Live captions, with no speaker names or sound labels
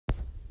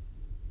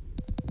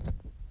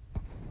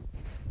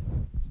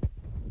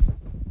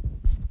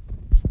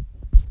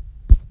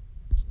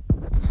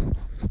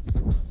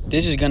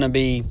This is going to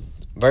be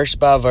verse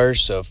by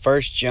verse of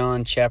 1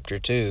 John chapter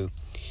 2,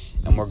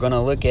 and we're going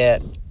to look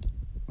at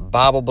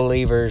Bible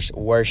believers'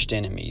 worst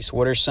enemies.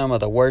 What are some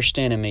of the worst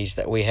enemies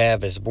that we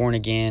have as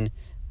born-again,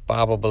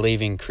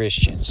 Bible-believing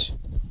Christians?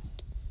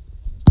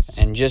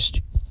 And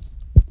just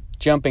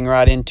jumping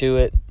right into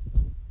it,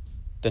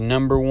 the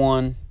number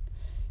one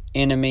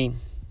enemy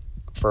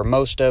for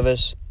most of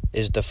us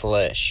is the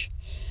flesh.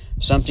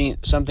 Something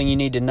you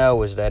need to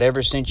know is that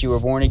ever since you were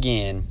born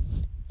again,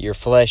 your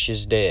flesh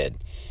is dead.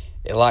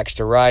 It likes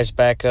to rise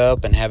back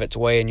up and have its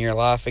way in your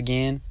life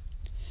again,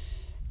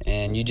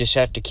 and you just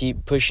have to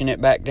keep pushing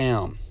it back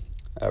down.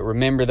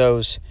 Remember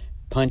those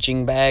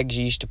punching bags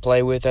you used to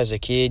play with as a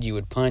kid? You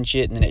would punch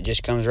it and then it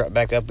just comes right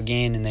back up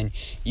again, and then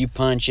you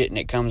punch it and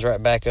it comes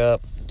right back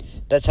up.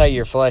 That's how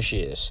your flesh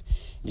is.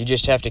 You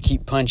just have to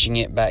keep punching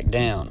it back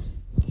down.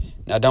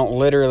 Now, don't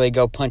literally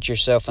go punch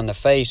yourself in the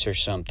face or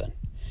something,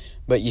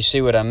 but you see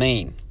what I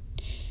mean.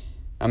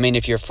 I mean,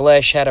 if your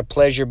flesh had a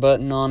pleasure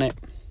button on it,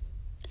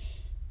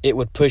 it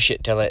would push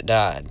it till it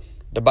died.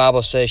 The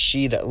Bible says,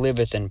 "She that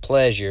liveth in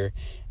pleasure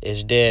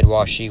is dead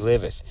while she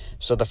liveth."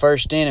 So the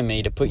first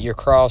enemy to put your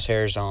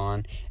crosshairs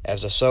on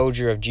as a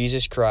soldier of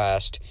Jesus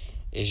Christ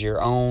is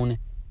your own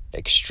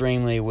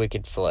extremely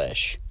wicked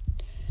flesh.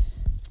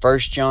 1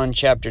 John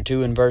chapter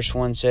 2 and verse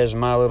 1 says,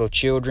 "My little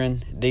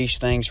children, these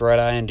things write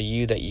I unto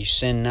you, that you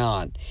sin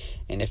not.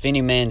 And if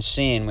any man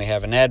sin, we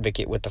have an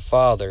advocate with the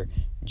Father,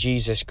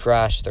 Jesus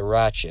Christ the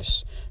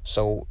righteous."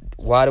 So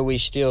why do we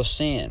still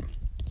sin?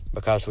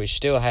 Because we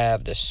still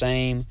have the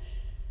same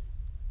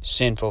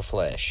sinful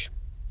flesh.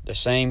 The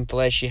same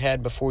flesh you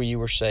had before you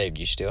were saved,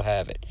 you still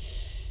have it.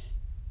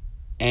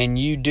 And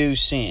you do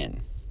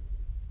sin,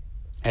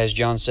 as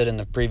John said in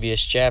the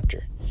previous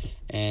chapter.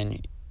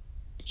 And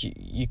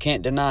you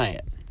can't deny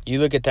it. You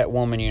look at that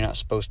woman you're not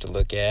supposed to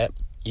look at.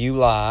 You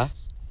lie.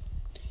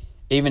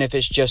 Even if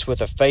it's just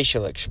with a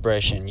facial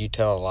expression, you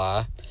tell a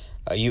lie.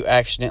 You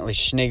accidentally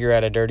snigger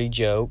at a dirty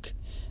joke.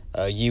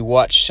 You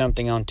watch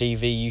something on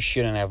TV you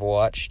shouldn't have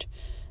watched.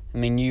 I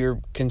mean, you're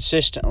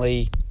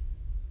consistently,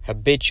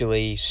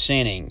 habitually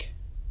sinning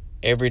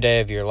every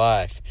day of your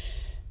life.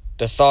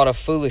 The thought of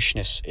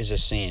foolishness is a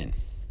sin.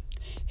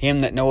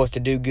 Him that knoweth to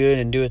do good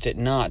and doeth it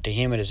not, to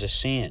him it is a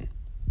sin.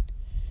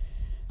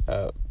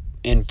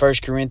 In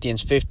 1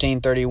 Corinthians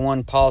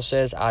 15:31, Paul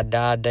says, "I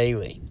die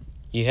daily."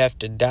 You have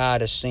to die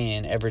to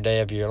sin every day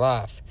of your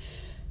life.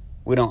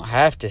 We don't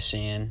have to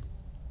sin,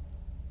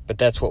 but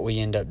that's what we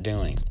end up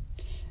doing.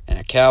 And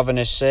a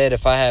Calvinist said,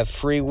 "If I have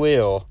free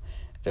will,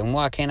 then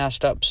why can't I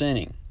stop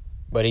sinning?"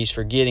 But he's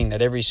forgetting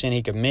that every sin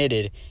he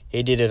committed,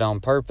 he did it on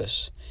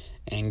purpose,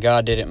 and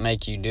God didn't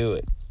make you do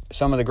it.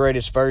 Some of the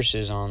greatest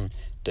verses on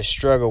the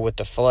struggle with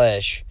the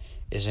flesh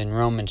is in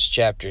Romans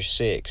chapter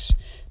 6.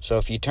 So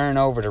if you turn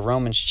over to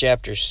Romans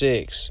chapter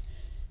 6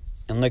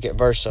 and look at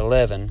verse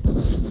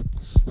 11,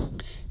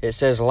 it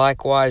says,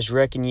 "Likewise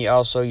reckon ye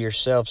also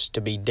yourselves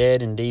to be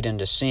dead indeed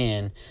unto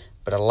sin,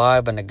 but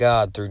alive unto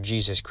God through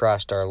Jesus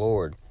Christ our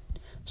Lord."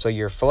 So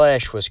your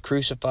flesh was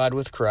crucified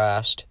with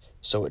Christ,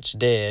 so it's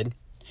dead,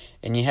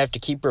 and you have to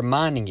keep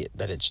reminding it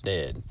that it's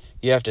dead.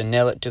 You have to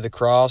nail it to the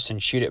cross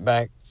and shoot it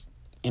back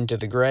into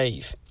the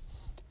grave.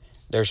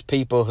 There's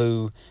people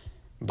who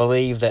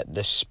believe that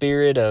the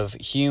spirit of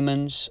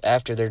humans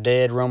after they're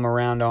dead roam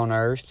around on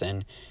earth,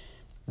 and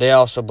they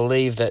also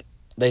believe that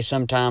they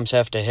sometimes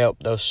have to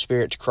help those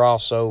spirits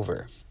cross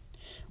over,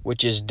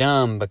 which is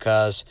dumb,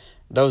 because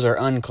those are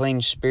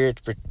unclean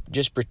spirits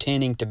just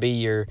pretending to be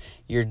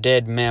your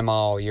dead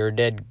mama, your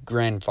dead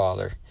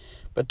grandfather.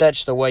 But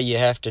that's the way you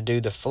have to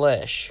do the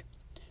flesh.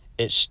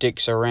 It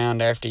sticks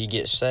around after you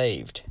get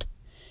saved.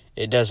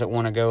 It doesn't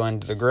want to go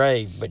into the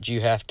grave, but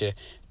you have to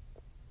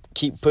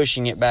keep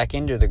pushing it back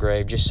into the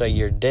grave. Just say,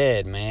 "You're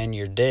dead, man,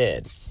 you're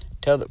dead."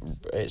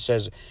 It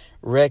says,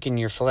 "Reckon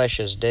your flesh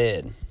is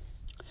dead."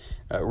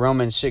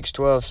 Romans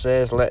 6:12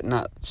 says, "Let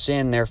not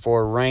sin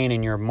therefore reign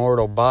in your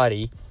mortal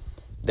body,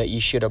 that ye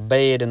should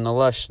obey it in the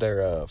lust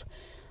thereof."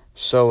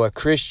 So a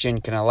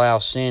Christian can allow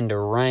sin to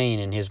reign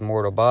in his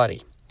mortal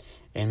body,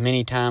 and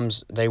many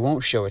times they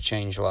won't show a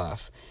changed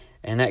life.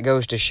 And that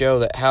goes to show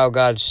that how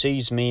God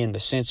sees me in the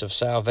sense of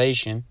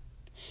salvation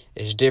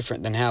is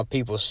different than how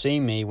people see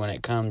me when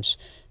it comes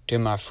to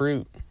my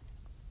fruit.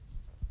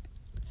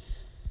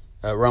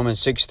 Romans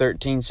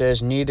 6:13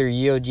 says, "Neither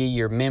yield ye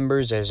your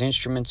members as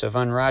instruments of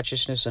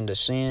unrighteousness unto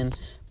sin,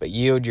 but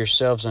yield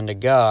yourselves unto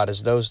God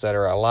as those that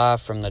are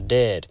alive from the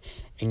dead,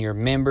 and your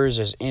members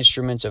as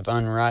instruments of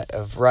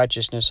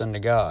righteousness unto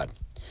God."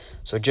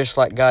 So just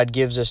like God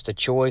gives us the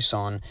choice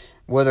on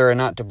whether or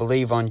not to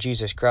believe on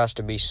Jesus Christ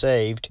to be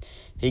saved,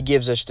 He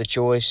gives us the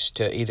choice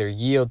to either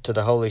yield to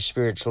the Holy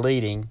Spirit's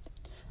leading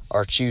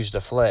or choose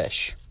the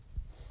flesh.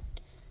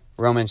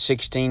 Romans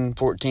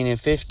 16:14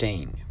 and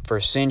 15, "For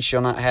sin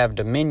shall not have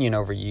dominion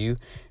over you,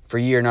 for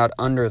ye are not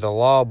under the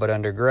law, but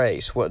under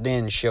grace. What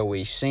then, shall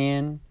we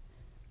sin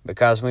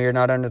because we are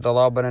not under the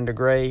law, but under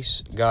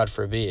grace? God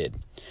forbid."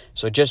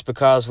 So just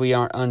because we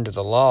aren't under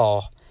the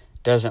law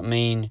doesn't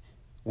mean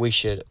we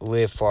should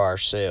live for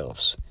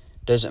ourselves.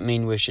 Doesn't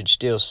mean we should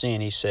still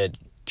sin. He said,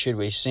 should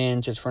we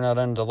sin since we're not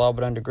under the law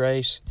but under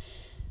grace?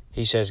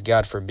 He says,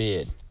 God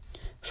forbid.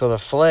 So the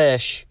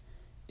flesh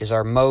is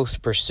our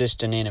most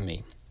persistent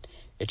enemy.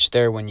 It's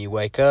there when you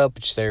wake up.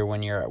 It's there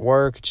when you're at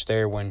work. It's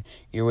there when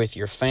you're with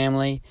your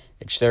family.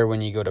 It's there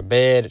when you go to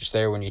bed. It's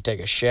there when you take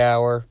a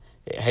shower.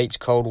 It hates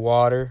cold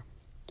water.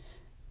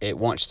 It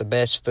wants the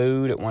best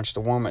food. It wants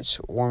the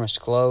warmest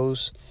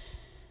clothes.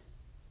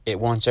 It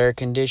wants air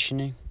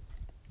conditioning.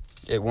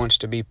 It wants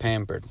to be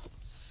pampered.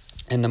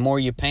 And the more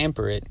you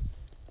pamper it,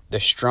 the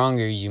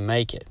stronger you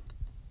make it.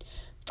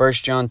 1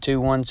 John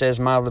 2:1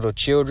 says, My little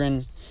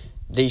children,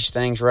 these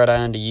things write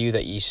I unto you,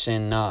 that ye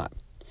sin not.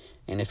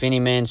 And if any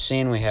man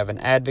sin, we have an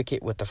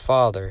advocate with the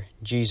Father,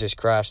 Jesus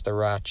Christ the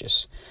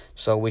righteous.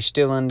 So we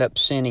still end up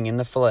sinning in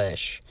the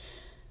flesh.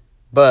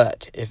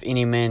 But if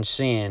any man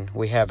sin,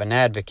 we have an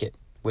advocate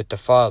with the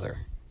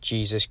Father,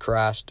 Jesus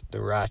Christ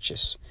the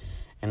righteous.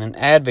 And an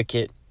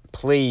advocate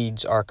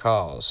pleads our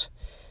cause.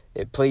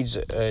 It pleads.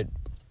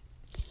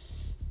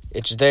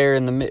 It's there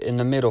in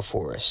the middle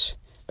for us.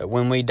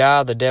 When we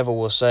die, the devil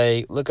will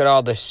say, "Look at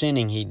all the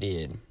sinning he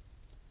did."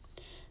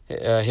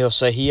 He'll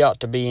say he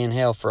ought to be in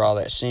hell for all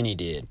that sin he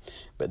did.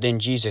 But then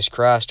Jesus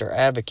Christ, our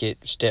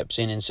advocate, steps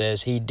in and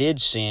says, he did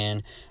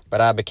sin,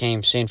 but I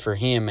became sin for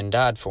him and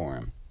died for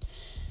him.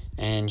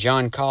 And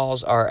John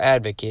calls our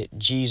advocate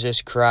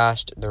Jesus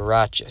Christ the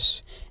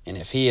righteous. And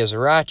if he is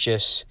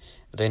righteous,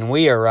 then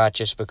we are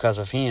righteous because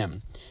of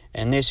him.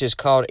 And this is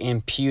called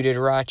imputed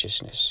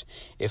righteousness.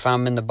 If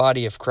I'm in the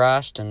body of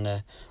Christ and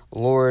the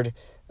Lord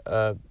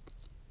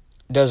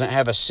doesn't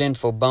have a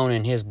sinful bone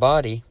in his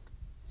body,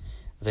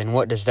 then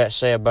what does that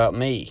say about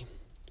me?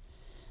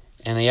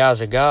 In the eyes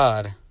of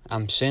God,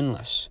 I'm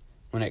sinless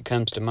when it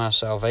comes to my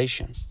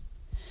salvation.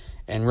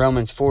 And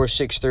Romans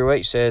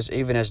 4:6-8 says,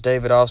 Even as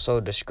David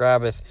also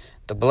describeth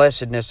the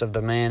blessedness of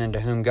the man unto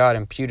whom God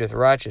imputeth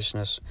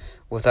righteousness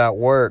without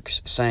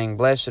works, saying,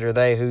 Blessed are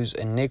they whose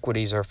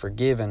iniquities are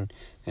forgiven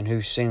and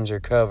whose sins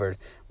are covered.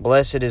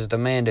 Blessed is the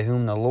man to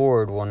whom the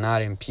Lord will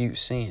not impute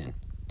sin.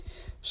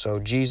 So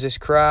Jesus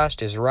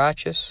Christ is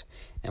righteous,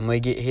 and we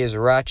get his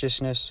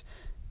righteousness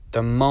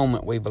the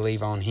moment we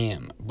believe on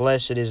him.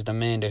 Blessed is the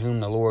man to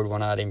whom the Lord will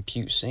not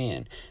impute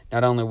sin.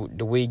 Not only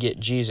do we get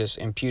Jesus'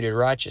 imputed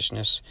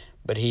righteousness,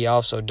 but he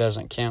also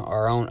doesn't count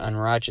our own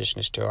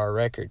unrighteousness to our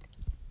record.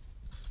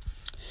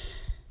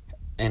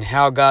 And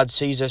how God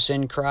sees us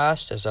in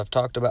Christ, as I've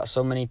talked about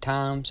so many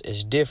times,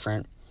 is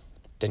different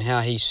than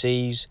how he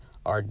sees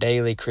our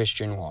daily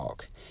Christian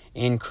walk.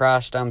 In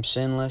Christ I'm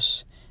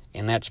sinless,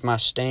 and that's my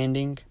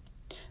standing.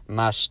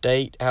 My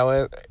state,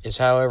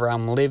 however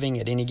I'm living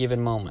at any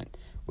given moment,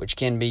 which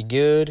can be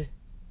good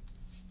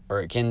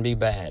or it can be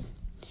bad.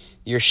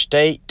 Your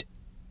state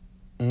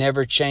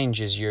never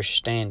changes your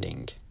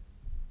standing.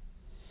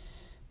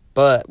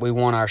 But we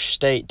want our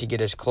state to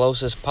get as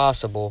close as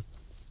possible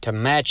to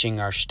matching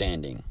our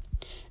standing.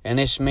 And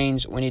this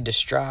means we need to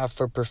strive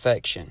for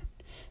perfection.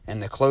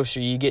 And the closer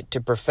you get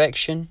to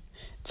perfection,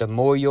 the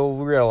more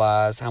you'll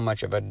realize how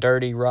much of a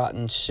dirty,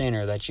 rotten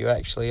sinner that you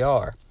actually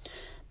are.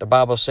 The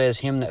Bible says,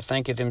 Him that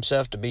thinketh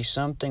himself to be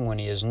something when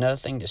he is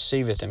nothing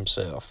deceiveth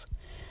himself.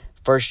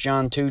 1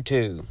 John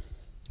 2:2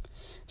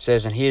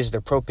 says, And he is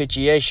the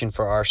propitiation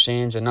for our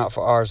sins, and not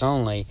for ours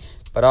only,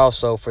 but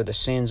also for the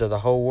sins of the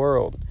whole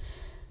world.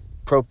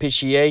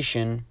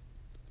 Propitiation,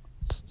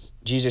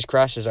 Jesus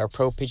Christ is our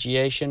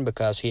propitiation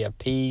because he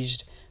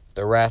appeased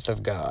the wrath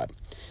of God.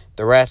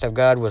 The wrath of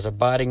God was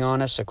abiding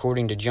on us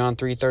according to John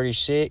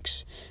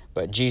 3:36,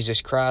 but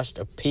Jesus Christ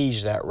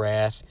appeased that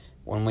wrath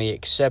when we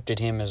accepted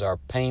him as our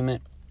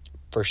payment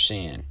for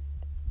sin.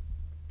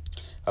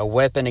 A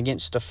weapon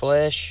against the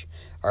flesh,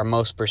 our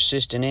most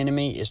persistent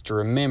enemy, is to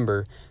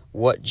remember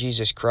what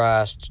Jesus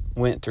Christ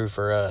went through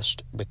for us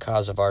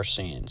because of our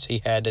sins.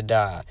 He had to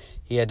die.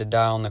 He had to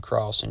die on the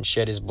cross and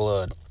shed his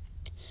blood.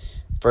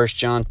 1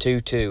 John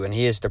 2:2, And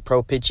he is the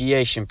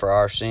propitiation for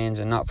our sins,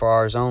 and not for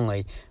ours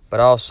only, but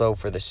also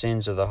for the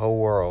sins of the whole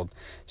world.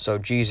 So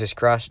Jesus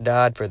Christ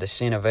died for the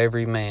sin of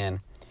every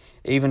man,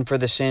 even for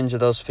the sins of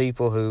those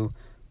people who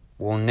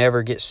will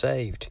never get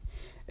saved.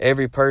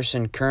 Every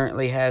person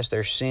currently has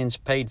their sins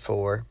paid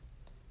for,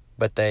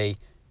 but they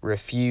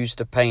refuse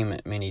the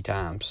payment many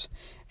times.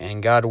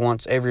 And God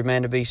wants every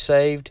man to be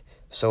saved,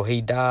 so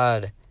he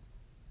died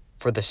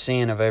for the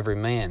sin of every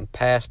man.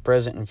 Past,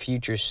 present, and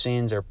future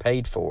sins are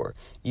paid for.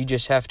 You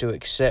just have to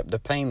accept the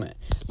payment.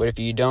 But if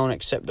you don't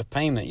accept the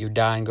payment, you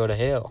die and go to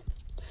hell.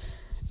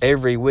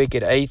 Every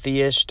wicked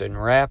atheist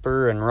and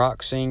rapper and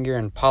rock singer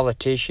and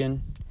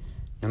politician,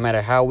 no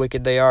matter how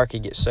wicked they are,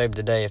 could get saved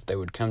today if they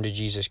would come to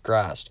Jesus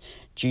Christ.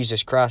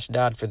 Jesus Christ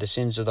died for the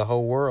sins of the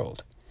whole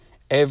world.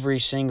 Every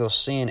single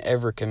sin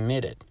ever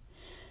committed.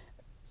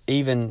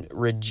 Even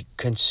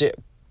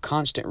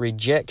constant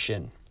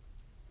rejection,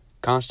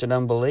 constant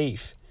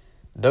unbelief,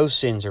 those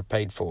sins are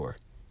paid for.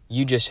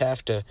 You just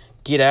have to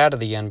get out of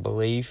the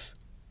unbelief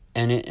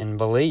and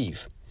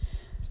believe.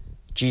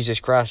 Jesus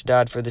Christ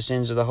died for the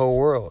sins of the whole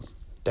world.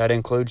 That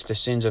includes the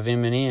sins of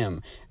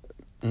Eminem,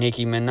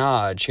 Nicki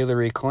Minaj,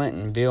 Hillary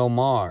Clinton, Bill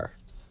Maher,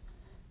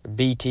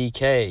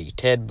 BTK,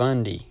 Ted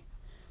Bundy,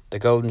 the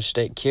Golden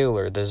State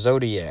Killer, the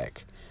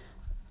Zodiac,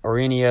 or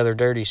any other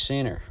dirty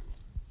sinner.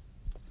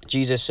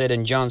 Jesus said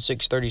in John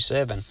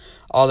 6:37,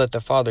 "All that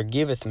the Father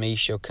giveth me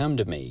shall come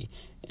to me,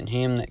 and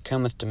him that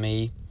cometh to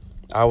me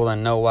I will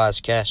in no wise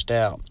cast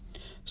out."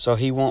 So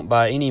he won't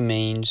by any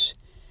means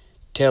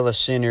tell a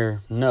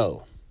sinner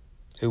no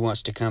who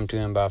wants to come to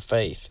him by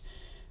faith,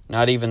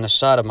 not even the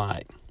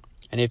sodomite.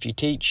 And if you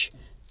teach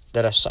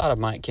that a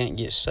sodomite can't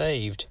get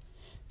saved,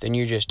 then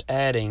you're just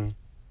adding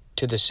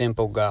to the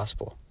simple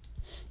gospel.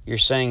 You're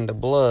saying the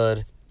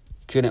blood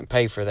couldn't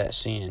pay for that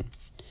sin.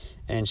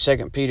 And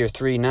 2 Peter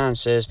 3:9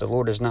 says, "The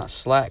Lord is not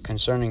slack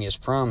concerning his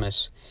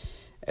promise,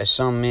 as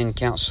some men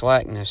count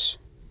slackness,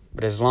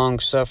 but is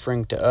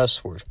long-suffering to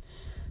usward,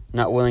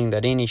 not willing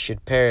that any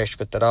should perish,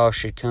 but that all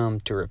should come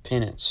to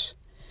repentance."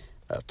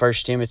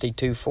 1 Timothy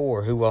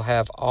 2:4, "Who will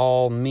have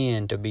all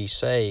men to be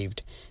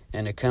saved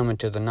and to come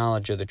into the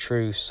knowledge of the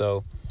truth."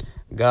 So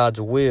God's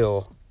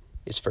will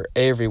is for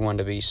everyone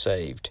to be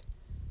saved,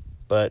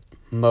 but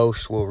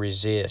most will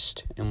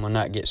resist and will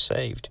not get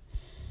saved.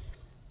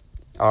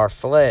 Our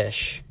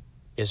flesh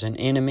is an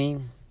enemy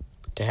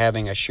to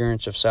having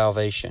assurance of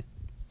salvation.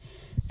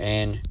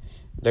 And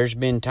there's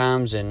been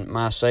times in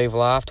my saved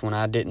life when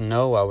I didn't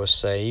know I was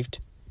saved,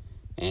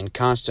 and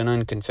constant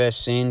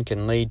unconfessed sin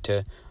can lead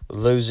to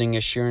losing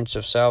assurance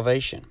of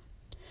salvation.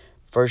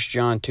 1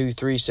 John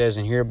 2:3 says,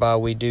 "And hereby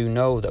we do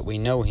know that we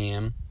know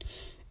him,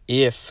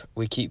 if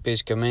we keep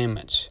his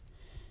commandments."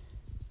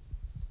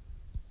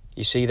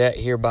 You see that?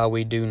 Hereby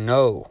we do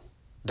know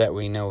that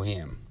we know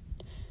him.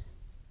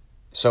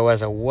 So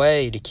as a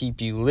way to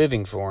keep you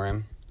living for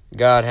him,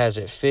 God has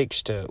it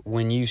fixed to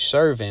when you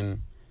serve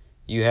him,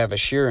 you have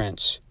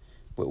assurance,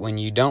 but when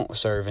you don't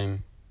serve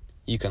him,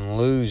 you can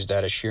lose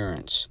that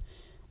assurance.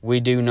 We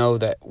do know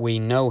that we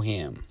know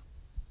him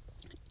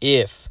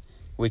if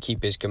we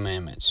keep his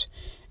commandments.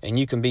 And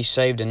you can be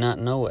saved and not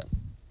know it.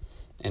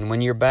 And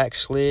when you're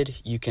backslid,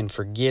 you can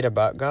forget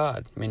about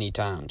God many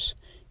times.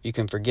 You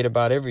can forget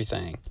about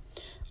everything.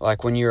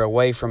 Like when you're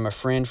away from a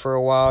friend for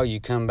a while,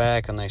 you come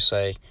back and they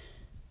say,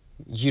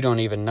 "You don't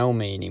even know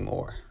me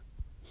anymore."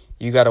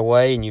 You got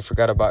away and you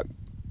forgot about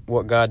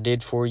what God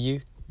did for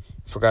you,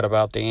 forgot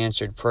about the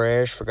answered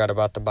prayers, forgot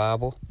about the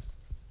Bible.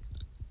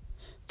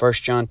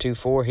 1 John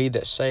 2:4, "He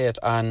that saith,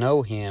 I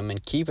know him,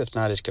 and keepeth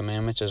not his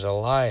commandments, is a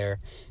liar,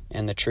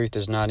 and the truth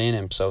is not in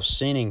him." So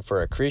sinning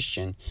for a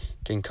Christian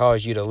can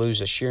cause you to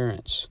lose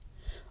assurance.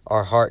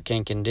 Our heart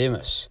can condemn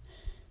us.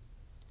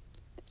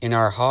 In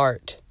our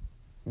heart,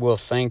 we'll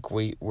think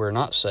we're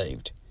not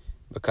saved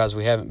because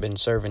we haven't been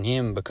serving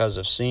him because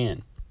of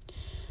sin.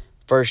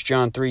 1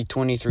 John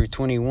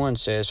 3:20-21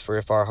 says, "For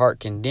if our heart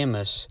condemn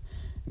us,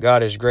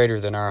 God is greater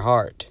than our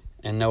heart,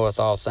 and knoweth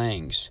all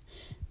things.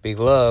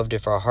 Beloved,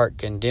 if our heart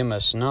condemn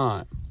us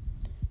not,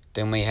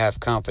 then we have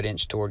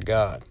confidence toward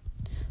God."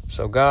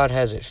 So God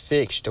has it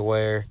fixed to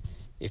where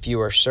if you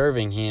are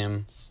serving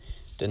him,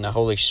 then the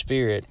Holy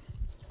Spirit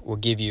will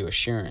give you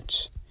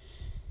assurance.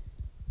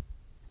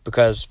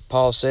 Because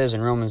Paul says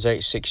in Romans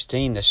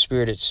 8:16, "The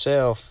Spirit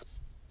itself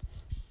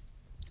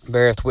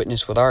beareth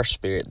witness with our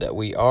spirit that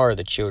we are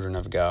the children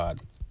of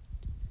God."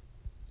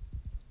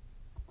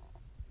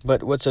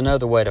 But what's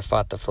another way to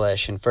fight the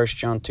flesh? In 1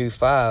 John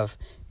 2:5,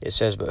 it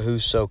says, "But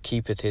whoso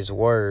keepeth his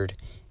word,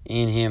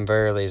 in him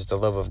verily is the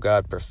love of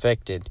God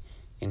perfected,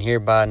 and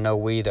hereby know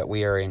we that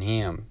we are in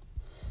him."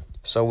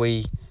 So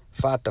we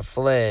fight the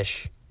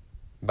flesh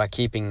by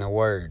keeping the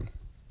word.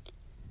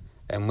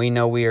 And we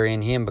know we are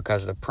in him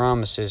because of the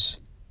promises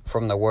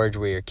from the words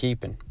we are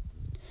keeping.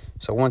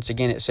 So once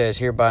again it says,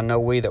 "Hereby know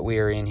we that we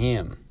are in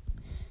him."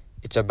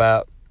 It's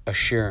about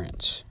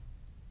assurance.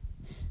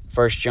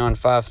 1 John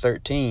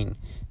 5:13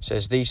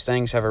 says, "These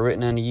things have I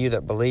written unto you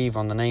that believe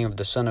on the name of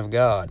the Son of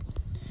God,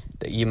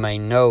 that you may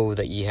know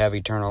that ye have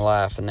eternal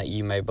life, and that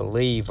you may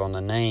believe on the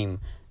name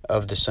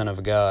of the Son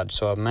of God."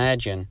 So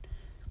imagine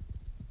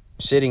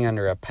sitting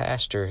under a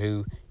pastor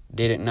who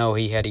didn't know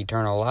he had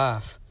eternal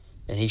life,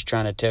 and he's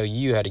trying to tell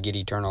you how to get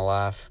eternal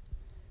life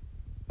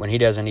when he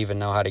doesn't even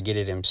know how to get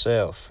it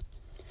himself.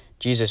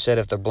 Jesus said,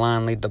 "If the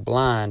blind lead the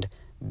blind,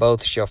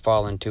 both shall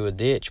fall into a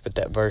ditch." But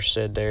that verse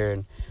said there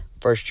in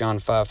 1 John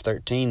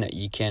 5:13 that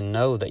you can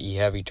know that you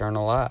have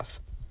eternal life.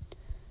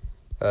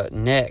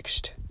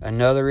 Next,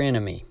 another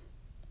enemy.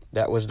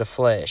 That was the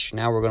flesh.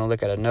 Now we're going to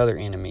look at another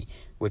enemy,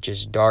 which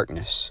is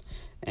darkness.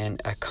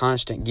 And a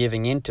constant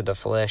giving into the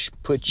flesh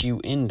puts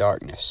you in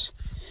darkness.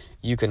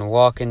 You can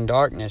walk in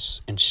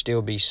darkness and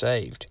still be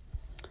saved.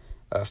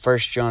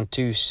 1 John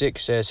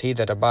 2:6 says, "He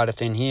that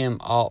abideth in him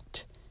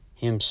ought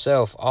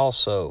himself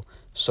also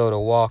so to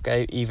walk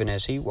even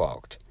as he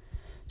walked."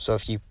 So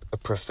if you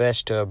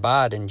profess to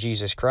abide in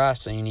Jesus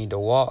Christ, then you need to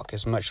walk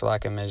as much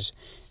like him as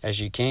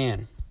you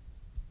can.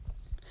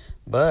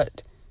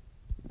 But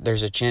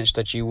there's a chance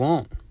that you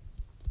won't.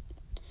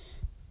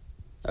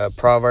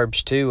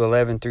 Proverbs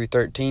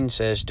 2:11-13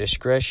 says,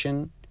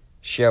 "Discretion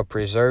shall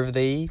preserve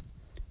thee,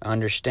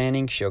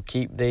 understanding shall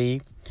keep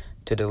thee,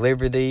 to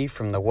deliver thee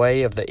from the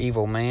way of the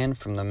evil man,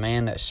 from the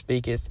man that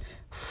speaketh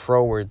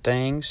froward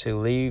things, who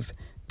leave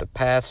the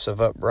paths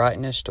of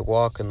uprightness, to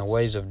walk in the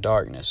ways of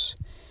darkness.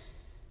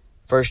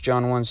 1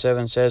 John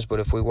 1:7 says, But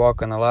if we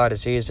walk in the light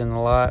as he is in the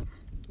light,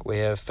 we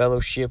have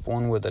fellowship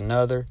one with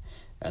another,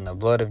 and the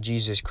blood of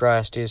Jesus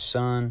Christ his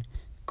Son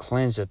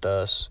cleanseth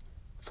us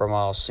from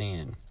all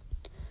sin.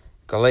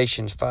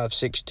 Galatians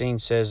 5:16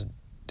 says,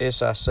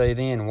 This I say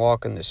then,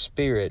 walk in the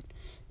Spirit,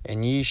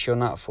 and ye shall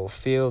not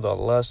fulfill the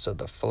lusts of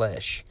the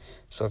flesh.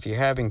 So if you're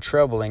having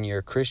trouble in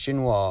your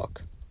Christian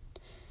walk,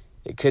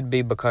 it could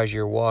be because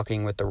you're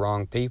walking with the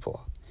wrong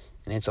people.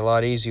 And it's a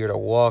lot easier to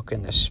walk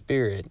in the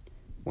Spirit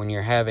when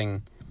you're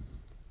having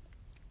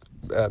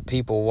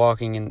people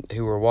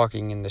who are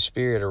walking in the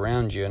Spirit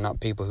around you, and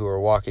not people who are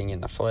walking in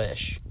the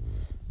flesh.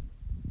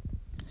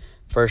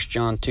 1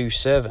 John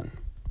 2:7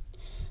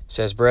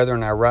 says,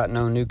 Brethren, I write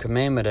no new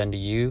commandment unto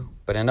you,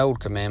 but an old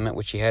commandment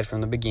which ye had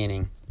from the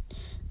beginning.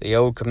 The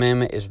old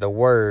commandment is the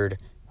word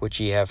which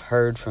ye have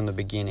heard from the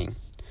beginning.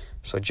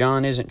 So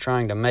John isn't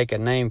trying to make a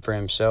name for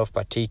himself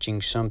by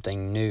teaching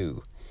something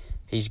new.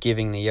 He's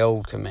giving the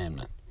old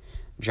commandment.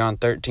 John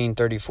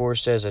 13:34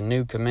 says, A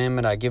new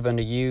commandment I give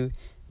unto you,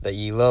 that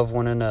ye love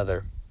one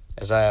another,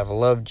 as I have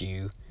loved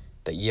you,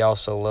 that ye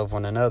also love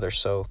one another.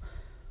 So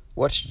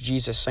what's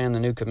Jesus saying the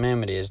new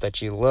commandment is?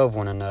 That ye love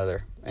one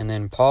another. And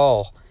then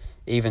Paul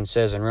even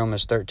says in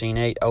Romans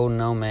 13:8, Owe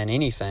no man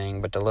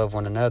anything but to love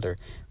one another,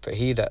 for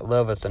he that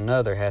loveth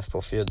another hath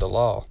fulfilled the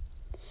law.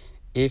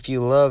 If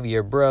you love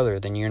your brother,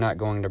 then you're not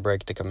going to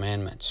break the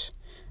commandments.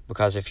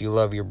 Because if you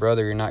love your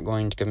brother, you're not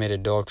going to commit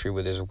adultery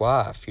with his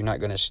wife. You're not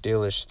going to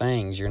steal his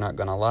things. You're not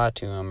going to lie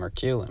to him or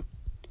kill him.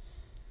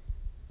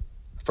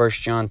 1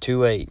 John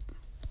 2:8,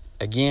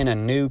 Again a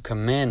new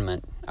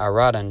commandment I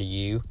write unto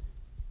you,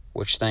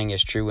 which thing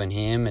is true in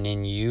him and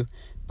in you,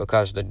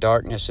 because the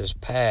darkness is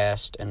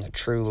past, and the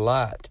true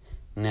light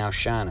now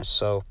shineth.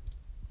 So,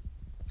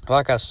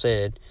 like I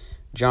said,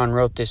 John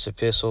wrote this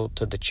epistle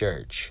to the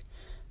church,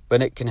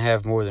 but it can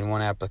have more than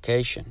one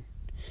application.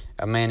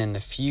 A man in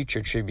the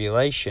future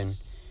tribulation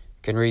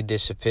can read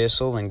this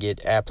epistle and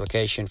get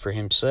application for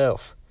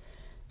himself.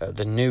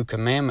 The new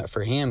commandment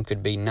for him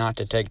could be not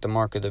to take the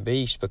mark of the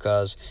beast,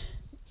 because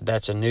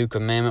that's a new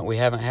commandment we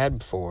haven't had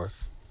before.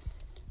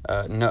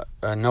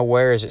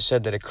 Nowhere is it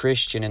said that a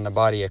Christian in the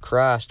body of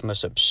Christ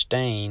must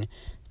abstain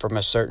from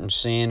a certain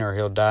sin or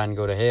he'll die and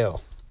go to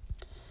hell.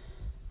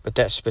 But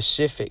that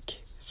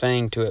specific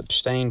thing to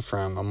abstain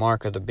from, a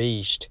mark of the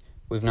beast,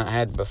 we've not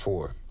had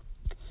before.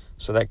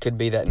 So that could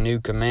be that new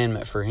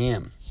commandment for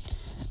him.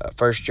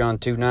 1 John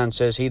 2:9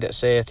 says, He that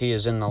saith he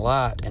is in the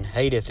light and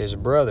hateth his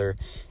brother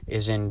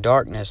is in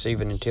darkness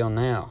even until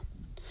now.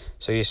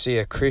 So you see,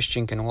 a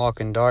Christian can walk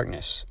in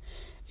darkness.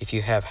 If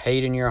you have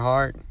hate in your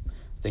heart,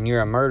 then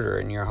you're a murderer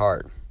in your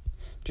heart.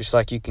 Just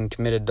like you can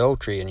commit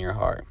adultery in your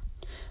heart.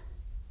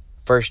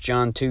 1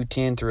 John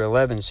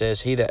 2:10-11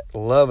 says, He that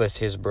loveth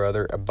his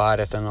brother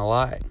abideth in the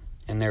light,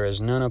 and there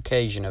is none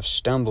occasion of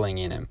stumbling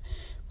in him.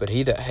 But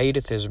he that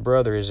hateth his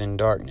brother is in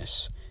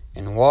darkness,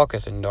 and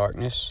walketh in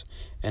darkness,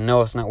 and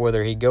knoweth not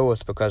whither he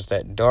goeth, because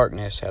that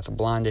darkness hath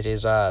blinded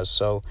his eyes.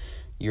 So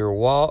your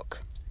walk,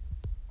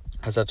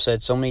 as I've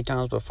said so many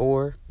times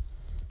before,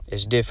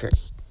 is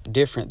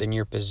different than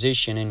your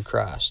position in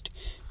Christ.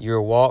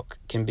 Your walk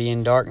can be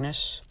in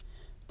darkness,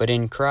 but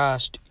in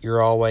Christ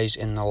you're always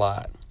in the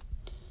light.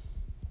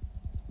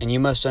 And you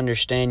must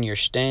understand your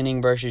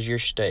standing versus your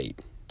state.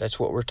 That's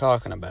what we're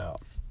talking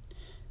about.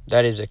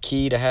 That is a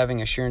key to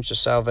having assurance of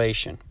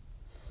salvation.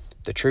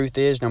 The truth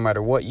is, no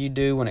matter what you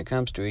do when it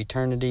comes to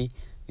eternity,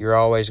 you're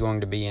always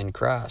going to be in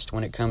Christ.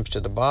 When it comes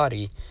to the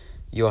body,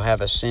 you'll have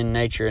a sin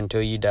nature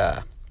until you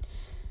die.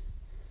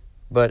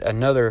 But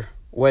another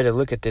way to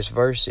look at this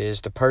verse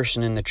is, the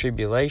person in the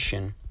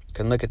tribulation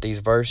can look at these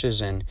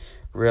verses and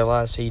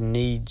realize he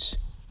needs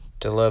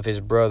to love his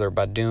brother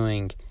by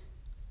doing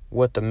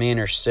what the men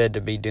are said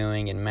to be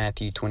doing in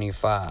Matthew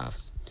 25.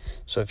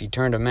 So if you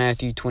turn to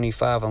Matthew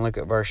 25 and look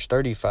at verse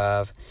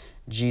 35,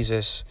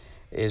 Jesus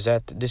is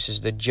this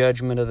is the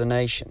judgment of the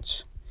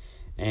nations.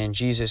 And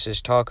Jesus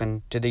is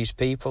talking to these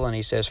people, and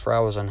he says, For I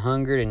was an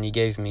hungered, and ye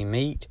gave me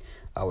meat.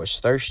 I was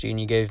thirsty, and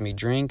ye gave me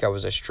drink. I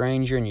was a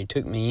stranger, and ye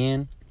took me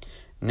in.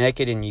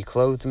 Naked, and ye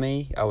clothed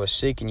me. I was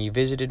sick, and ye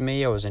visited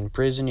me. I was in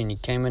prison, and ye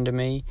came unto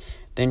me.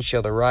 Then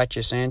shall the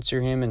righteous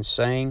answer him, and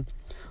saying,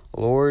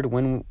 Lord,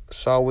 when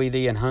saw we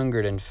thee an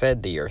hungered, and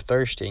fed thee, or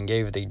thirsty, and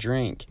gave thee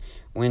drink?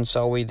 When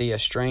saw we thee a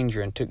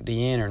stranger, and took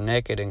thee in, or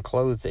naked, and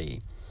clothed thee?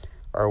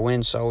 Or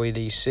when saw we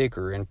thee sick,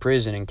 or in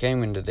prison, and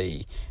came unto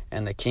thee?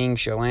 And the king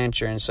shall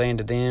answer and say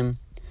unto them,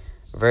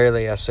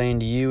 Verily I say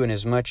unto you,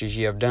 inasmuch as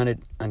ye have done it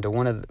unto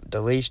one of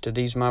the least of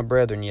these my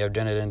brethren, ye have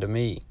done it unto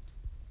me.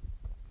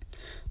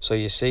 So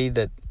you see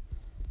that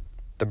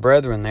the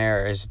brethren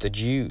there is the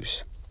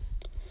Jews.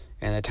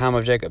 In the time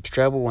of Jacob's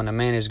trouble, when a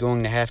man is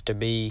going to have to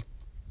be,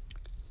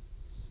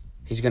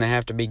 he's going to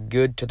have to be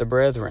good to the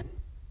brethren,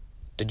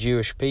 the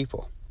Jewish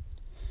people.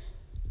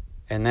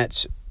 And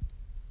that's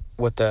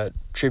what the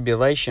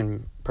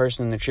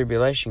person in the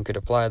tribulation could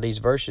apply these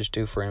verses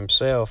to for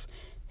himself.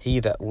 He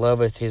that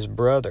loveth his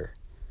brother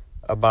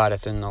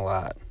abideth in the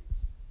light.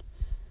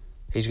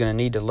 He's going to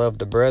need to love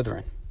the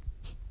brethren.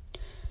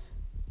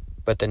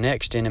 But the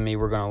next enemy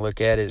we're going to look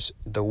at is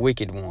the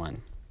wicked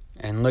one.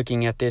 And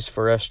looking at this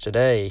for us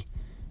today,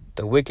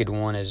 the wicked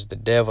one is the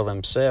devil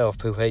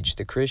himself who hates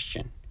the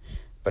Christian.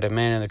 But a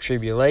man in the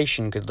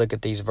tribulation could look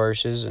at these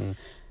verses and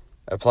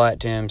apply it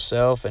to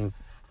himself and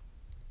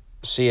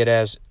see it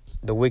as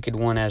the wicked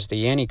one as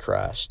the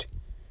Antichrist,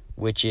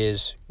 which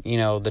is,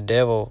 the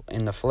devil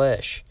in the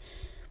flesh.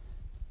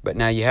 But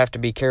now you have to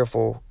be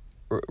careful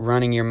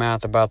running your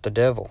mouth about the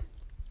devil.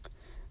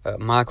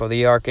 Michael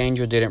the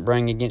archangel didn't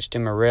bring against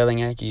him a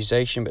railing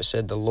accusation, but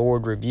said, "The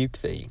Lord rebuke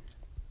thee."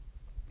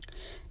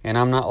 And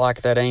I'm not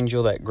like that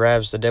angel that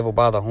grabs the devil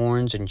by the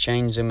horns and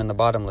chains him in the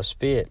bottomless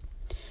pit.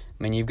 I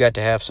mean, you've got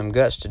to have some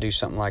guts to do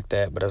something like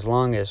that, but as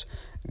long as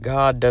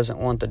God doesn't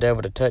want the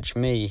devil to touch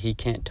me, he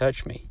can't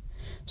touch me.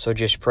 So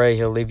just pray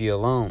he'll leave you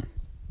alone.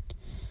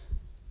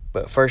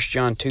 But 1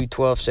 John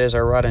 2:12 says, "I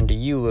write unto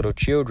you, little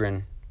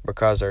children,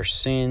 because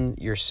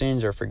your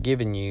sins are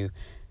forgiven you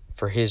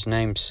for his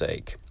name's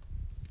sake."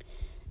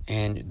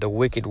 And the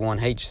wicked one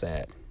hates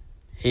that.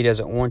 He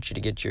doesn't want you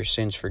to get your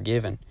sins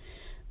forgiven.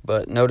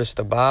 But notice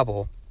the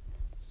Bible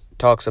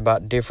talks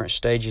about different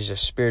stages of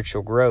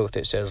spiritual growth.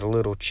 It says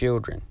little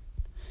children.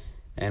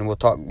 And we'll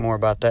talk more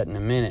about that in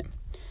a minute.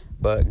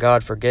 But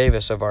God forgave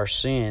us of our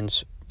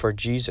sins for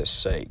Jesus'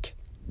 sake,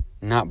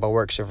 not by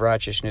works of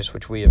righteousness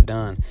which we have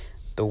done.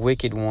 The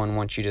wicked one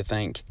wants you to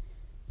think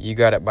you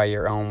got it by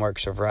your own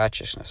works of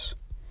righteousness.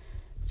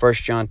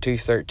 1 John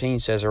 2:13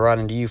 says, "I write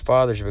unto you,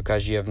 fathers,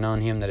 because you have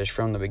known him that is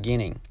from the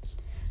beginning.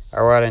 I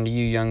write unto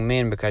you, young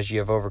men, because you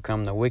have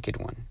overcome the wicked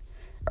one.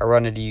 I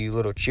write unto you,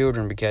 little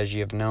children, because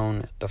you have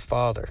known the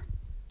Father."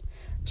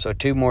 So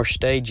 2 more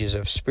stages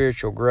of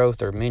spiritual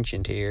growth are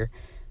mentioned here: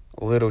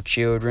 little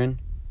children,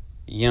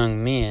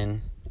 young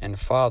men, and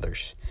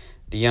fathers.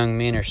 The young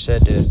men are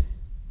said to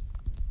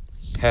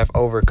have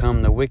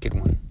overcome the wicked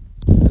one.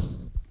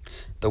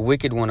 The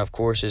wicked one, of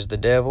course, is the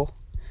devil.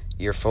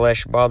 Your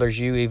flesh bothers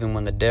you even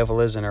when the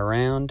devil isn't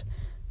around,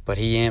 but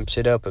he amps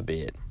it up a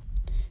bit.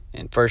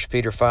 And 1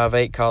 Peter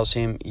 5:8 calls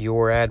him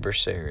your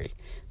adversary.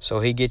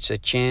 So he gets a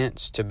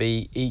chance to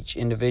be each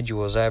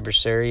individual's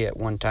adversary at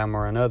one time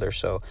or another.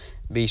 So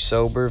be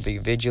sober, be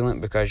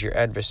vigilant, because your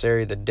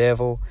adversary, the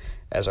devil,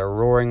 as a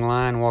roaring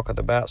lion, walketh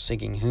about,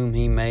 seeking whom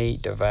he may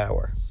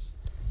devour.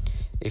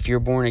 If you're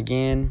born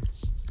again,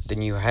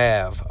 then you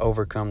have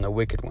overcome the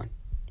wicked one.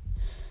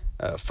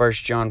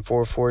 1 John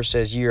 4:4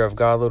 says, "Ye are of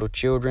God, little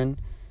children,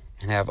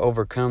 and have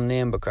overcome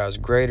them, because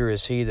greater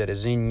is he that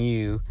is in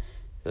you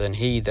than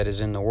he that is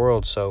in the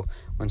world." So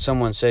when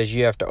someone says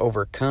you have to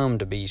overcome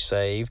to be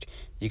saved,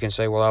 you can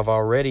say, "Well, I've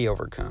already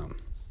overcome."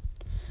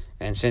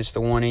 And since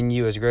the one in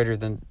you is greater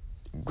than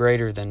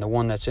the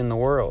one that's in the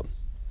world,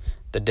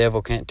 the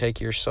devil can't take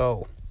your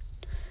soul.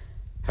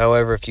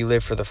 However, if you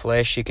live for the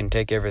flesh, he can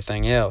take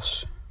everything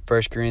else.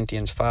 1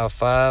 Corinthians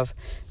 5:5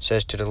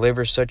 says, "To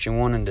deliver such an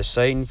one unto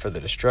Satan for the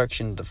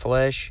destruction of the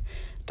flesh,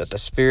 that the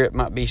spirit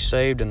might be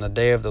saved in the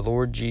day of the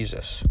Lord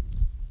Jesus."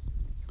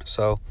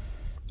 So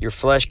your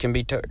flesh can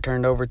be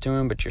turned over to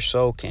him, but your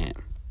soul can't.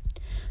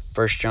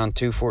 1 John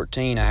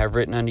 2:14, "I have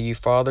written unto you,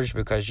 fathers,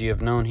 because ye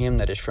have known him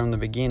that is from the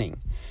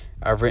beginning.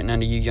 I have written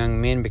unto you, young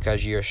men,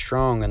 because ye are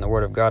strong, and the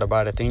word of God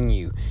abideth in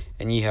you,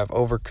 and ye have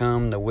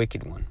overcome the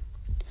wicked one."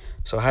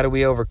 So how do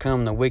we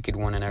overcome the wicked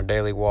one in our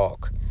daily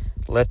walk?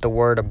 Let the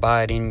word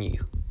abide in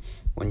you.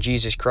 When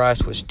Jesus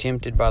Christ was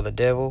tempted by the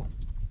devil,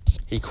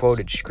 he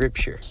quoted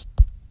Scripture.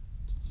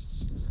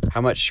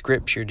 How much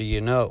Scripture do you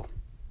know?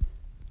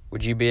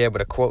 Would you be able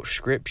to quote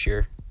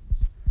Scripture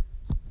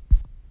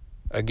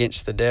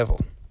against the devil?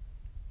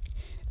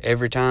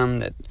 Every time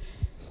that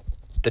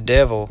the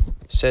devil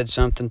said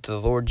something to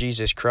the Lord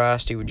Jesus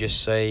Christ, he would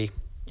just say,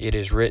 "It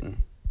is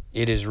written.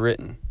 It is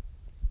written."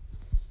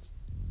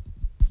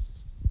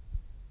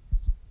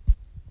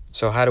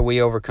 So how do we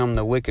overcome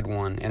the wicked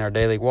one in our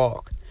daily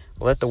walk?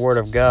 Let the word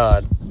of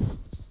God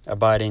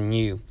abide in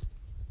you.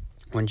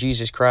 When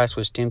Jesus Christ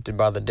was tempted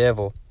by the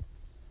devil,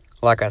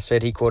 like I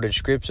said, he quoted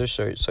Scripture,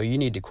 so you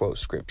need to quote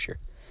Scripture.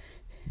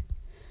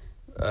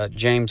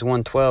 James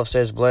 1:12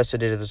 says,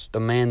 "Blessed is the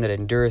man that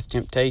endureth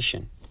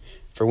temptation,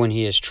 for when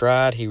he is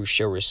tried, he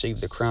shall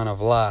receive the crown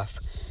of life,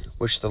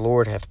 which the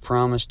Lord hath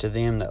promised to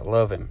them that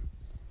love him."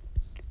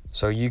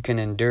 So you can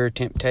endure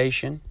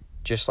temptation,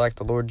 just like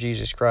the Lord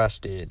Jesus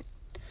Christ did.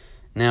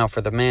 Now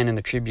for the man in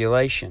the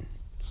tribulation,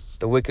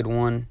 the wicked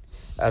one,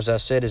 as I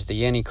said, is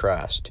the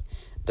Antichrist,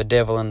 the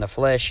devil in the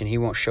flesh, and he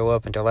won't show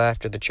up until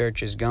after the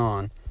church is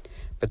gone.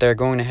 But they're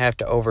going to have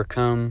to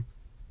overcome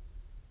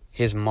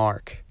his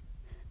mark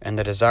and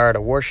the desire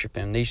to worship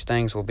him. These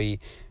things will be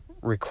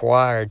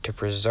required to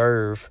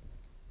preserve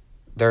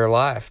their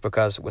life,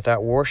 because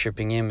without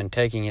worshiping him and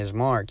taking his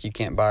mark, you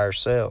can't buy or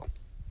sell.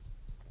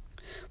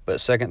 But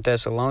 2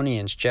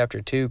 Thessalonians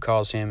chapter 2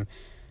 calls him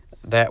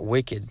that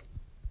wicked.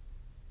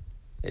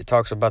 It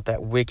talks about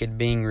that wicked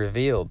being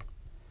revealed.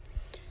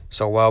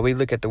 So while we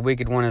look at the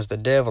wicked one as the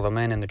devil, the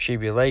man in the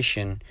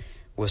tribulation,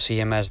 we'll see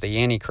him as the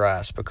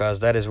Antichrist, because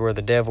that is where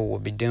the devil will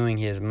be doing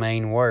his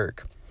main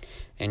work.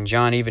 And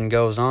John even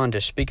goes on to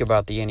speak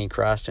about the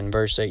Antichrist in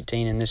verse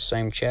 18 in this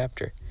same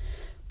chapter.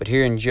 But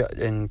here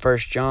in 1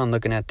 John,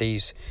 looking at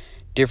these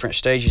different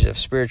stages of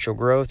spiritual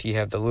growth, you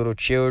have the little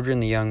children,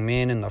 the young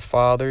men, and the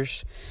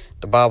fathers.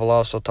 The Bible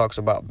also talks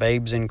about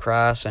babes in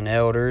Christ and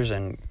elders,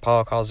 and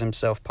Paul calls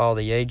himself Paul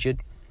the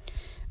Aged.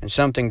 And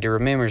something to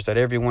remember is that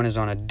everyone is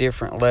on a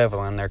different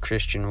level in their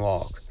Christian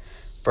walk.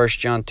 1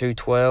 John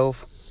 2:12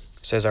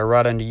 says, I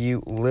write unto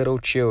you, little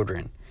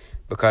children,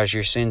 because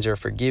your sins are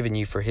forgiven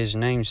you for his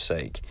name's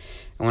sake.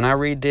 And when I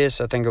read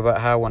this, I think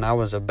about how when I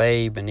was a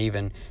babe and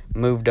even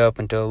moved up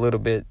into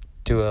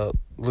a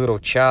little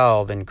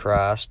child in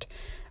Christ,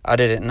 I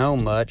didn't know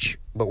much,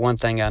 but one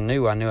thing I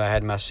knew I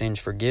had my sins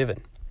forgiven.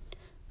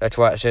 That's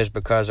why it says,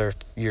 because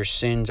your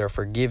sins are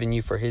forgiven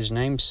you for his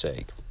name's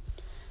sake.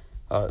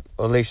 At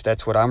least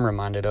that's what I'm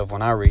reminded of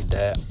when I read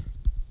that.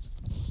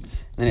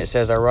 Then it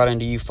says, I write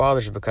unto you,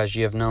 fathers, because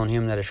ye have known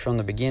him that is from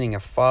the beginning.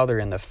 A father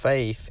in the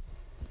faith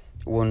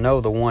will know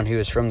the one who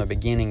is from the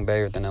beginning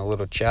better than a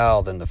little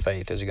child in the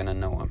faith is going to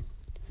know him.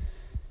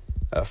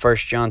 1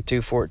 John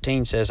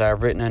 2:14 says, I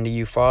have written unto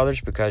you, fathers,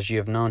 because ye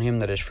have known him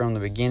that is from the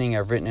beginning. I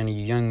have written unto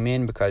you, young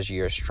men, because ye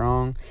are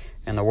strong,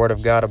 and the word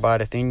of God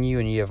abideth in you,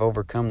 and ye have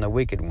overcome the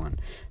wicked one.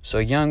 So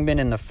young men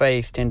in the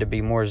faith tend to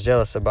be more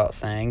zealous about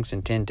things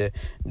and tend to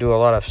do a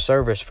lot of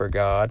service for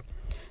God.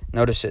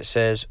 Notice it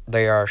says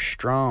they are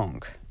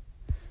strong,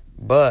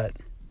 but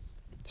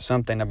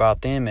something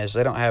about them is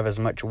they don't have as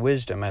much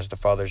wisdom as the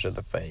fathers of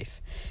the faith.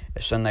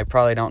 So they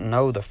probably don't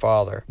know the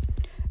Father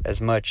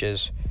as much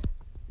as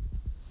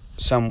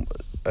someone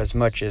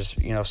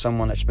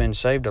that's been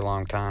saved a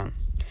long time.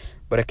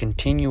 But a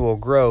continual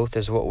growth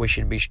is what we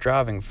should be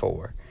striving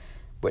for.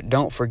 But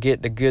don't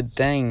forget the good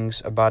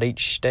things about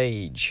each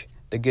stage,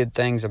 the good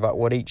things about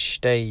what each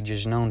stage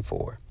is known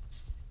for.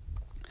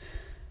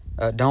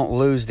 Don't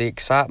lose the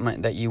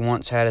excitement that you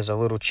once had as a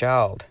little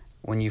child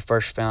when you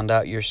first found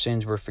out your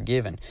sins were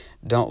forgiven.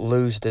 Don't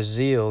lose the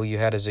zeal you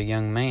had as a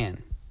young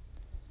man.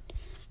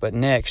 But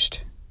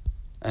next,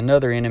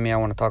 another enemy I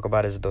want to talk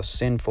about is the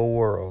sinful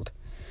world.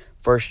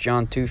 1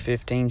 John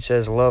 2:15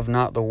 says, love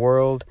not the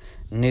world,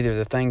 neither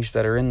the things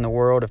that are in the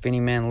world. If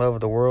any man love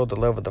the world, the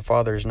love of the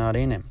Father is not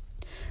in him.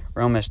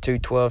 Romans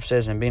 2:12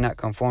 says, and be not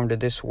conformed to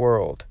this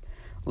world.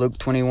 Luke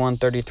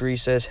 21:33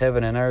 says,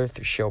 heaven and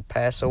earth shall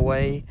pass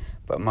away,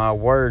 but my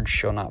words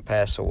shall not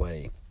pass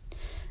away.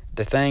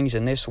 The things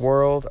in this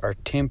world are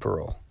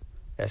temporal,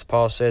 as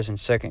Paul says in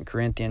 2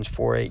 Corinthians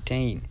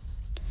 4:18.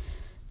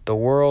 The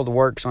world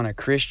works on a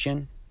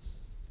Christian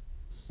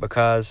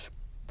because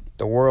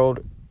the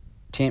world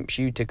tempts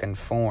you to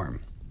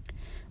conform.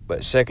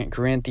 But 2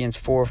 Corinthians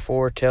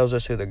 4:4 tells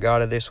us who the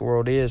god of this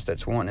world is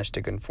that's wanting us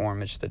to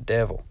conform. It's the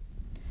devil.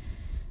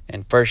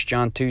 And 1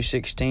 John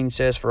 2:16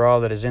 says, for all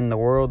that is in the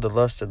world, the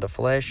lust of the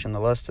flesh, and the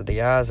lust of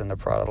the eyes, and the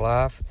pride of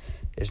life,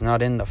 is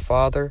not in the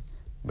Father,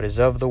 but is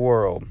of the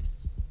world.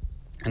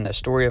 And the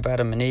story of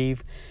Adam and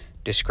Eve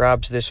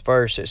describes this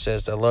verse. It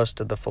says, the lust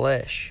of the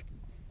flesh.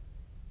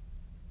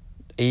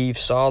 Eve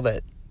saw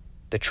that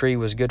the tree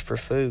was good for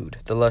food.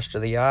 The lust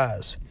of the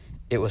eyes,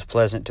 it was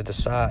pleasant to the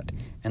sight.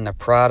 And the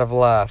pride of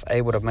life,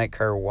 able to make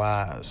her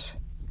wise.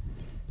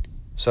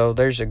 So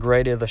there's a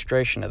great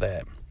illustration of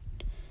that.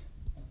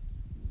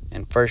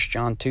 And 1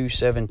 John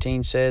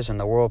 2:17 says, and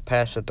the world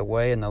passeth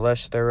away, and the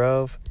lust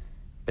thereof,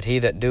 but he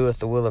that doeth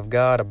the will of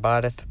God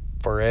abideth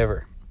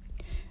forever.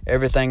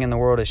 Everything in the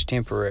world is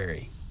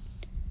temporary.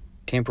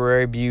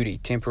 Temporary beauty,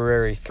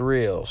 temporary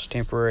thrills,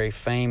 temporary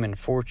fame and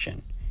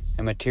fortune,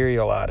 and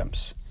material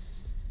items.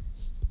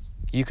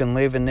 You can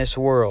live in this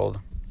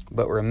world,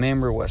 but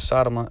remember what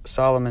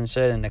Solomon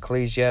said in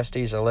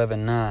Ecclesiastes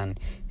 11:9.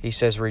 He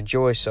says,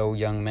 rejoice, O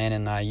young man,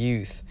 in thy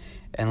youth,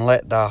 and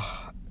let the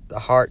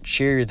heart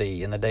cheer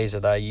thee in the days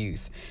of thy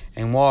youth,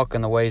 and walk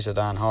in the ways of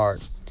thine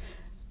heart,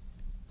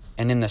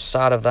 and in the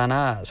sight of thine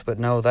eyes. But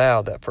know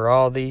thou that for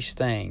all these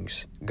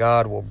things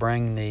God will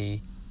bring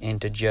thee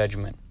into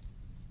judgment.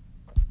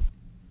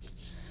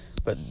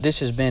 But this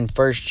has been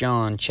 1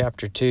 John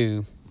chapter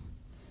 2,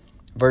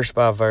 verse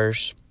by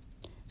verse,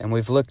 and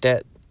we've looked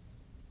at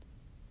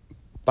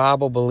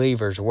Bible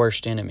believers'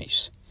 worst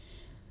enemies.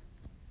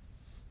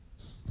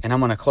 And I'm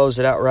going to close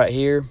it out right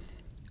here,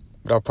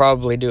 but I'll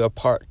probably do a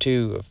part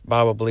 2 of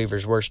Bible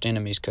believers' worst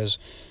enemies, because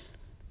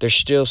there's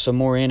still some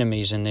more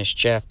enemies in this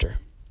chapter.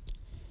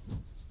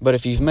 But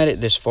if you've made it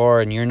this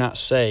far and you're not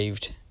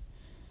saved,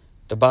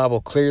 the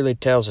Bible clearly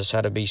tells us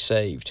how to be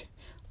saved.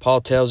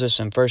 Paul tells us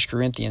in 1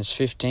 Corinthians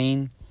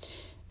 15,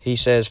 he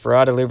says, for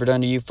I delivered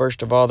unto you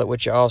first of all that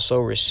which I also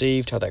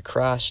received, how that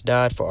Christ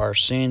died for our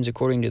sins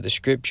according to the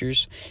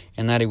Scriptures,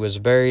 and that he was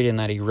buried, and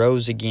that he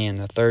rose again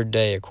the third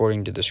day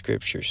according to the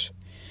Scriptures.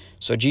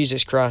 So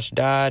Jesus Christ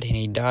died, and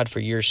he died for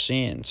your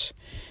sins.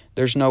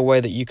 There's no way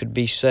that you could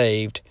be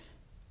saved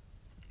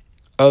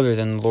other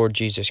than the Lord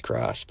Jesus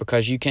Christ,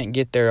 because you can't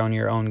get there on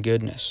your own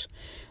goodness.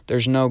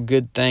 There's no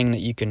good thing that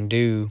you can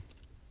do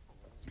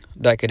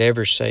that could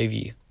ever save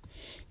you.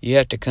 You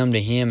have to come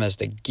to him as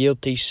the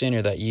guilty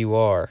sinner that you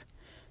are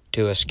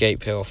to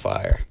escape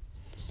hellfire.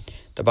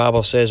 The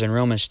Bible says in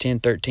Romans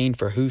 10:13,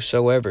 for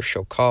whosoever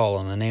shall call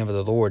on the name of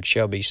the Lord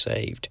shall be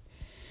saved.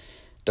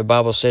 The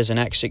Bible says in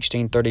Acts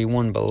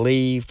 16:31,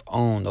 believe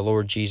on the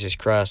Lord Jesus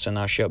Christ and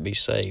thou shalt be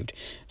saved.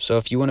 So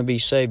if you want to be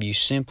saved, you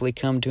simply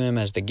come to him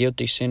as the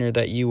guilty sinner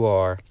that you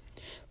are,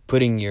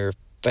 putting your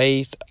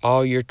faith,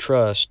 all your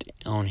trust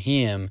on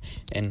him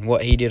and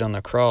what he did on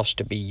the cross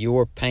to be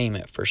your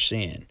payment for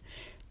sin.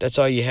 That's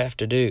all you have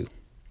to do.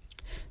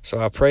 So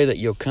I pray that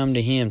you'll come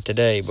to him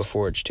today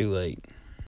before it's too late.